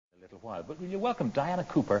while, but will you welcome Diana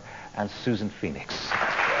Cooper and Susan Phoenix.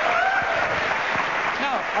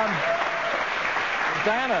 Now,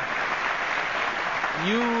 Diana,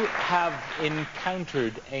 you have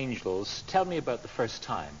encountered angels. Tell me about the first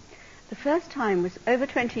time. The first time was over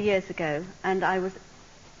 20 years ago, and I was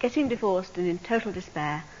getting divorced and in total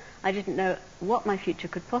despair. I didn't know what my future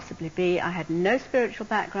could possibly be. I had no spiritual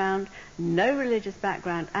background, no religious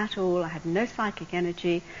background at all. I had no psychic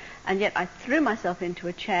energy, and yet I threw myself into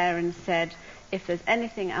a chair and said, if there's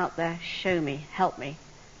anything out there, show me, help me.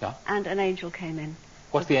 Yeah. And an angel came in.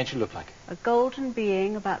 What's the angel look like? A golden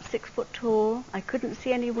being, about 6 foot tall. I couldn't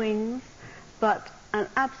see any wings, but an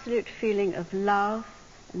absolute feeling of love,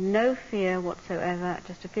 no fear whatsoever,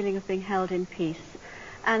 just a feeling of being held in peace.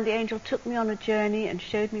 And the angel took me on a journey and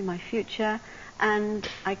showed me my future, and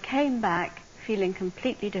I came back feeling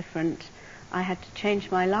completely different. I had to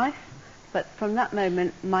change my life, but from that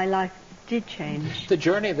moment, my life did change. The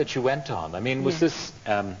journey that you went on, I mean, was this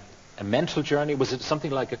a mental journey? Was it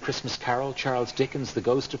something like A Christmas Carol, Charles Dickens, The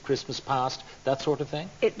Ghost of Christmas Past, that sort of thing?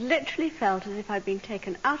 It literally felt as if I'd been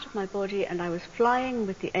taken out of my body and I was flying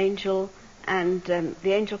with the angel, and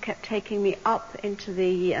the angel kept taking me up into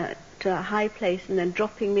the to a high place and then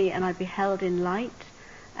dropping me, and I beheld in light,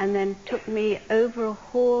 and then took me over a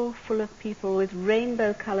hall full of people with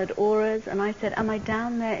rainbow-coloured auras, and I said, am I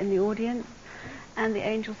down there in the audience? And the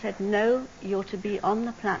angel said, no, you're to be on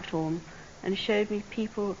the platform, and showed me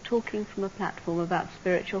people talking from a platform about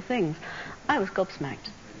spiritual things. I was gobsmacked.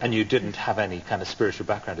 And you didn't have any kind of spiritual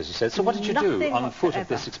background, as you said. So what did you do on foot of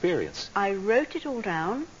this experience? I wrote it all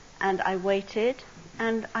down, and I waited,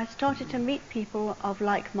 and I started to meet people of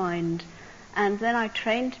like mind. And then I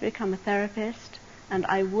trained to become a therapist, and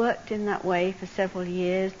I worked in that way for several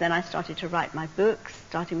years. Then I started to write my books,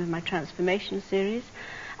 starting with my Transformation series.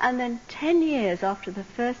 And then 10 years after the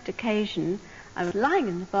first occasion, I was lying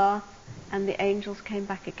in the bath, and the angels came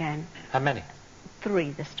back again. How many?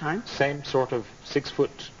 3 this time. Same sort of 6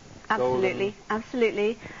 foot? Absolutely,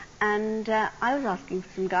 absolutely. And I was asking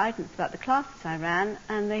for some guidance about the classes I ran,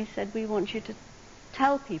 and they said, we want you to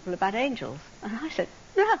tell people about angels. And I said,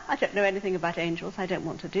 no, I don't know anything about angels. I don't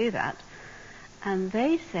want to do that. And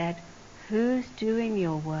they said, who's doing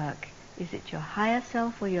your work? Is it your higher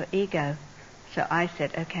self or your ego? So I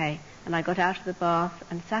said, okay. And I got out of the bath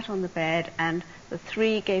and sat on the bed, and the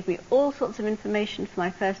 3 gave me all sorts of information for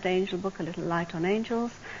my first angel book, A Little Light on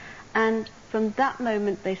Angels. And from that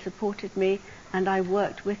moment, they supported me, and I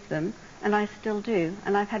worked with them, and I still do.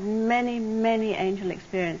 And I've had many, many angel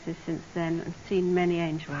experiences since then, and seen many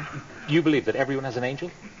angels. You believe that everyone has an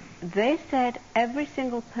angel? They said every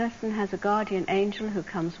single person has a guardian angel who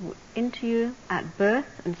comes into you at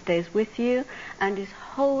birth and stays with you and is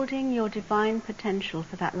holding your divine potential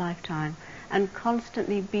for that lifetime and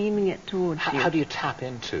constantly beaming it towards you. How do you tap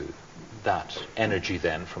into that energy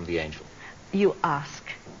then from the angel? You ask.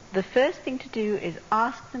 The first thing to do is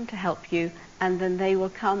ask them to help you, and then they will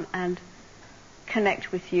come and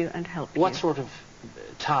connect with you and help you. What sort of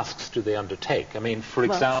tasks do they undertake? I mean, for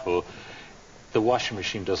example, the washing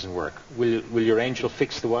machine doesn't work. Will your angel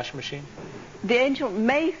fix the washing machine? The angel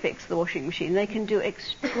may fix the washing machine. They can do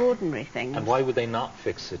extraordinary things. And why would they not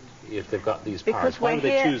fix it if they've got these powers? Because why would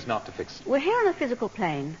they choose not to fix it? We're here on a physical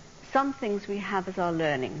plane. Some things we have as our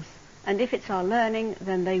learnings. And if it's our learning,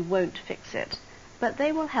 then they won't fix it. But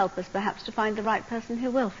they will help us perhaps to find the right person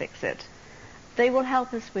who will fix it. They will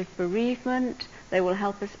help us with bereavement. They will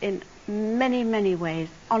help us in many, many ways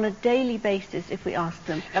on a daily basis if we ask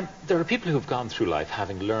them. There are people who have gone through life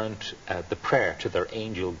having learned the prayer to their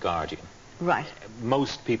angel guardian. Right.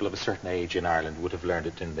 Most people of a certain age in Ireland would have learned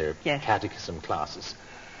it in their catechism classes.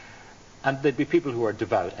 And there'd be people who are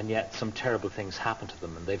devout, and yet some terrible things happen to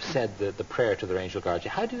them, and they've said the prayer to their angel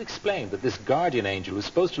guardian. How do you explain that this guardian angel who's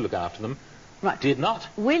supposed to look after them did not?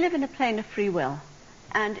 We live in a plane of free will.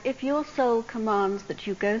 And if your soul commands that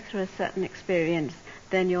you go through a certain experience,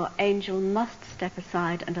 then your angel must step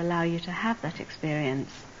aside and allow you to have that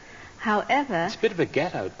experience. However... It's a bit of a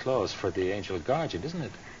get-out clause for the angel guardian, isn't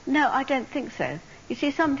it? No, I don't think so. You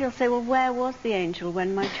see, somebody will say, well, where was the angel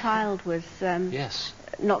when my child was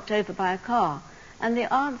knocked over by a car? And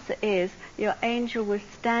the answer is, your angel was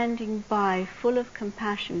standing by, full of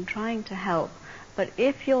compassion, trying to help. But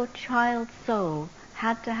if your child's soul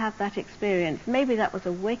had to have that experience, maybe that was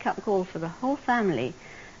a wake-up call for the whole family,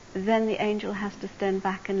 then the angel has to stand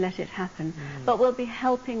back and let it happen. But we'll be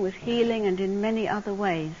helping with healing and in many other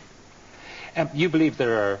ways. You believe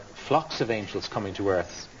there are flocks of angels coming to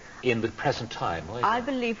Earth in the present time? I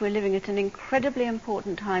believe we're living at an incredibly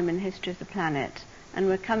important time in the history of the planet. and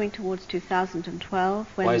we're coming towards 2012.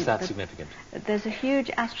 Why is that significant? There's a huge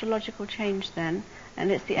astrological change then,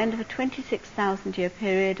 and it's the end of a 26,000-year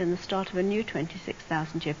period and the start of a new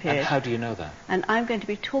 26,000-year period. And how do you know that? And I'm going to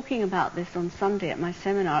be talking about this on Sunday at my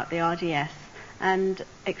seminar at the RDS and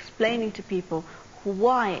explaining to people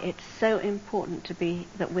why it's so important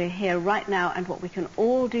that we're here right now and what we can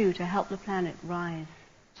all do to help the planet rise.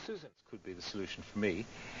 Susan, this could be the solution for me.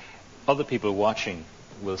 Other people watching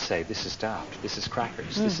will say, this is daft, this is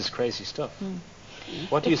crackers, this is crazy stuff.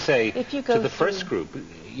 What do you say to the first group,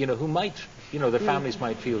 who might, their families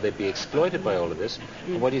might feel they'd be exploited by all of this,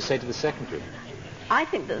 and what do you say to the second group? I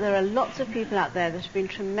think that there are lots of people out there that have been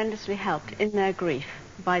tremendously helped in their grief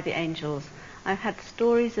by the angels. I've had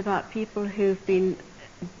stories about people who've been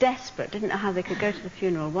desperate, didn't know how they could go to the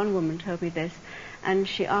funeral. One woman told me this, and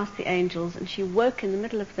she asked the angels, and she woke in the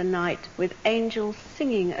middle of the night with angels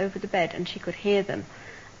singing over the bed, and she could hear them.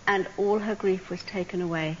 And all her grief was taken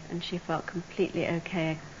away, and she felt completely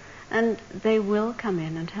okay. And they will come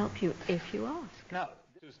in and help you if you ask. Now,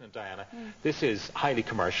 Susan and Diana, this is highly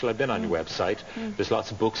commercial. I've been on your website. There's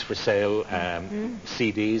lots of books for sale,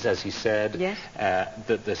 CDs, as you said. Yes.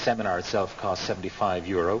 The seminar itself costs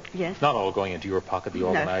 €75. Yes. Not all going into your pocket. The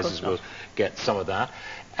organisers will get some of that.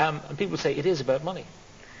 And people say it is about money.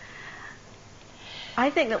 I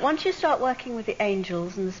think that once you start working with the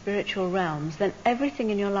angels and the spiritual realms, then everything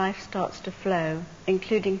in your life starts to flow,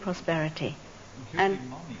 including prosperity. Including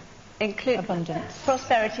money. Abundance.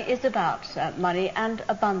 Prosperity is about money and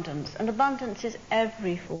abundance. And abundance is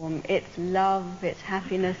every form. It's love, it's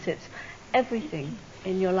happiness, it's everything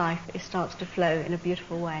in your life. It starts to flow in a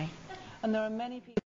beautiful way. And there are many people